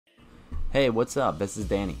Hey, what's up? This is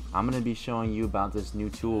Danny. I'm going to be showing you about this new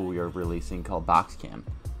tool we are releasing called Boxcam.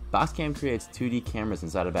 Boxcam creates 2D cameras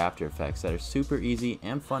inside of After Effects that are super easy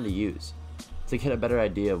and fun to use. To get a better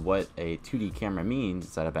idea of what a 2D camera means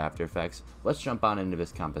inside of After Effects, let's jump on into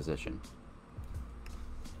this composition.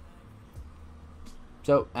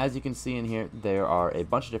 So, as you can see in here, there are a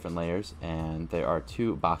bunch of different layers, and there are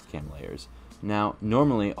 2 Boxcam layers. Now,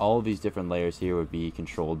 normally all of these different layers here would be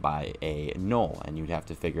controlled by a null, and you'd have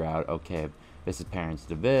to figure out, okay, this is parented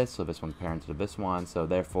to this, so this one's parented to this one, so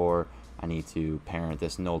therefore I need to parent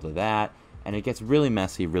this null to that, and it gets really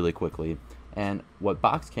messy really quickly. And what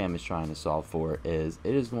Boxcam is trying to solve for is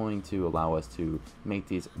it is going to allow us to make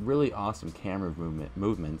these really awesome camera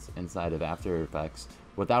movements inside of After Effects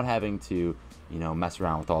without having to, mess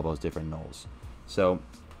around with all those different nulls. So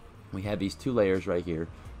we have these 2 layers right here.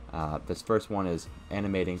 This first one is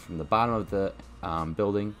animating from the bottom of the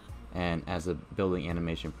building, and as the building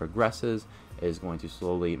animation progresses, it is going to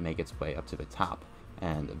slowly make its way up to the top.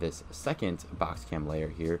 And this second Boxcam layer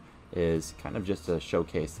here is kind of just to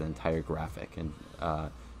showcase the entire graphic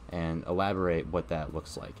and elaborate what that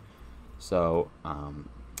looks like. So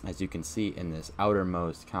as you can see in this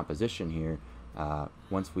outermost composition here,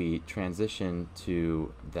 once we transition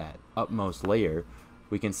to that upmost layer,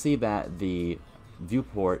 we can see that the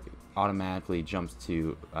viewport automatically jumps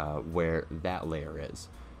to where that layer is.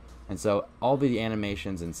 And so all the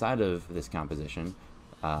animations inside of this composition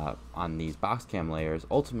on these Boxcam layers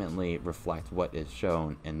ultimately reflect what is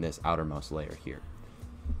shown in this outermost layer here.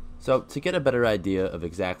 So to get a better idea of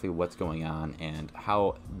exactly what's going on and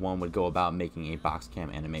how one would go about making a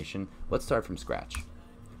Boxcam animation, let's start from scratch.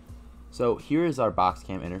 So here is our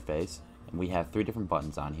Boxcam interface, and we have 3 different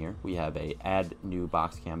buttons on here. We have a Add New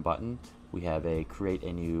Boxcam button, we have a Create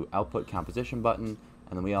a New Output Composition button,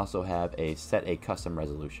 and then we also have a Set a Custom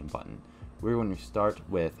Resolution button. We're going to start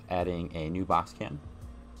with adding a new Boxcam,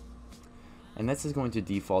 and this is going to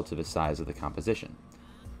default to the size of the composition.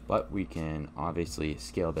 But we can obviously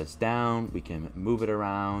scale this down, we can move it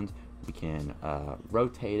around, we can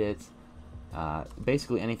rotate it.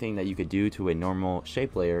 Basically anything that you could do to a normal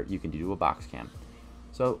shape layer, you can do to a Boxcam.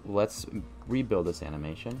 So let's rebuild this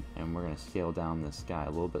animation, and we're going to scale down this guy a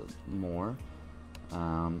little bit more.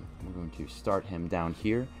 We're going to start him down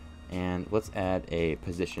here, and let's add a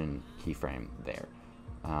position keyframe there.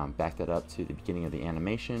 Back that up to the beginning of the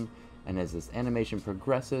animation, and as this animation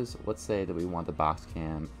progresses, let's say that we want the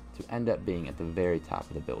Boxcam to end up being at the very top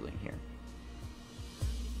of the building here.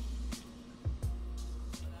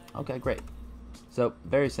 Okay, great. So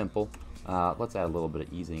very simple. Let's add a little bit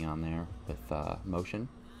of easing on there with motion.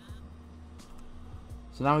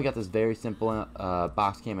 So now we got this very simple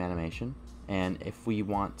Boxcam animation, and if we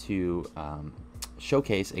want to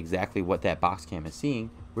showcase exactly what that Boxcam is seeing,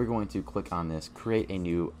 we're going to click on this Create a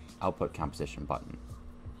New Output Composition button.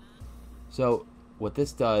 So what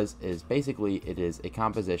this does is basically it is a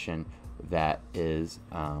composition that is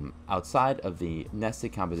outside of the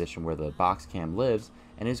nested composition where the Boxcam lives,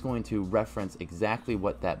 and is going to reference exactly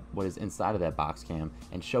what is inside of that Boxcam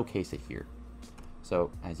and showcase it here.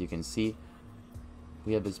 So as you can see,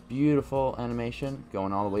 we have this beautiful animation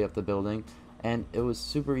going all the way up the building, and it was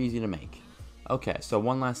super easy to make. Okay, so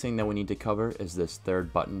one last thing that we need to cover is this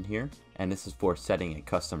 3rd button here, and this is for setting a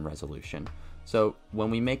custom resolution. So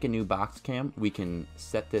when we make a new Boxcam, we can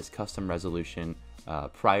set this custom resolution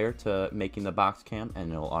prior to making the Boxcam,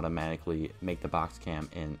 and it'll automatically make the Boxcam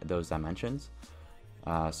in those dimensions.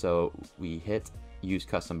 So we hit Use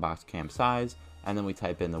Custom Boxcam Size, and then we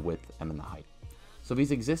type in the width and then the height. So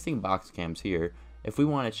these existing Boxcams here, if we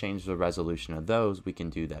want to change the resolution of those, we can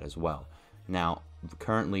do that as well. Now,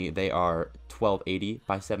 currently they are 1280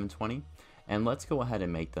 by 720, and let's go ahead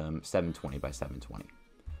and make them 720 by 720.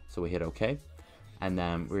 So we hit OK, and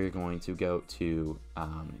then we're going to go to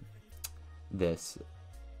this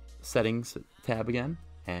Settings tab again,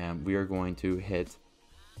 and we are going to hit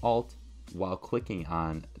Alt while clicking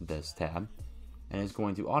on this tab, and it's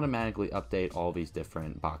going to automatically update all these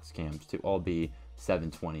different Boxcams to all be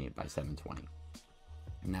 720 by 720.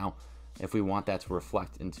 Now, if we want that to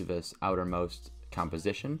reflect into this outermost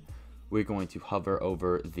composition, we're going to hover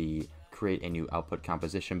over the Create a New Output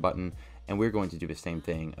Composition button, and we're going to do the same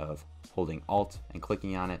thing of holding Alt and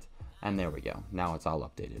clicking on it, and there we go. Now it's all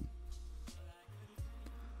updated.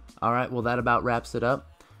 Alright, well that about wraps it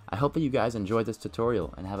up. I hope that you guys enjoyed this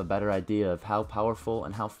tutorial and have a better idea of how powerful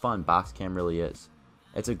and how fun Boxcam really is.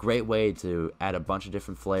 It's a great way to add a bunch of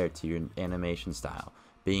different flair to your animation style.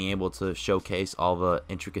 Being able to showcase all the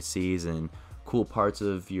intricacies and cool parts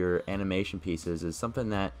of your animation pieces is something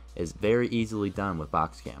that is very easily done with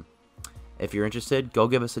Boxcam. If you're interested, go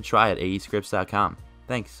give us a try at aescripts.com.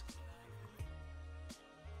 Thanks.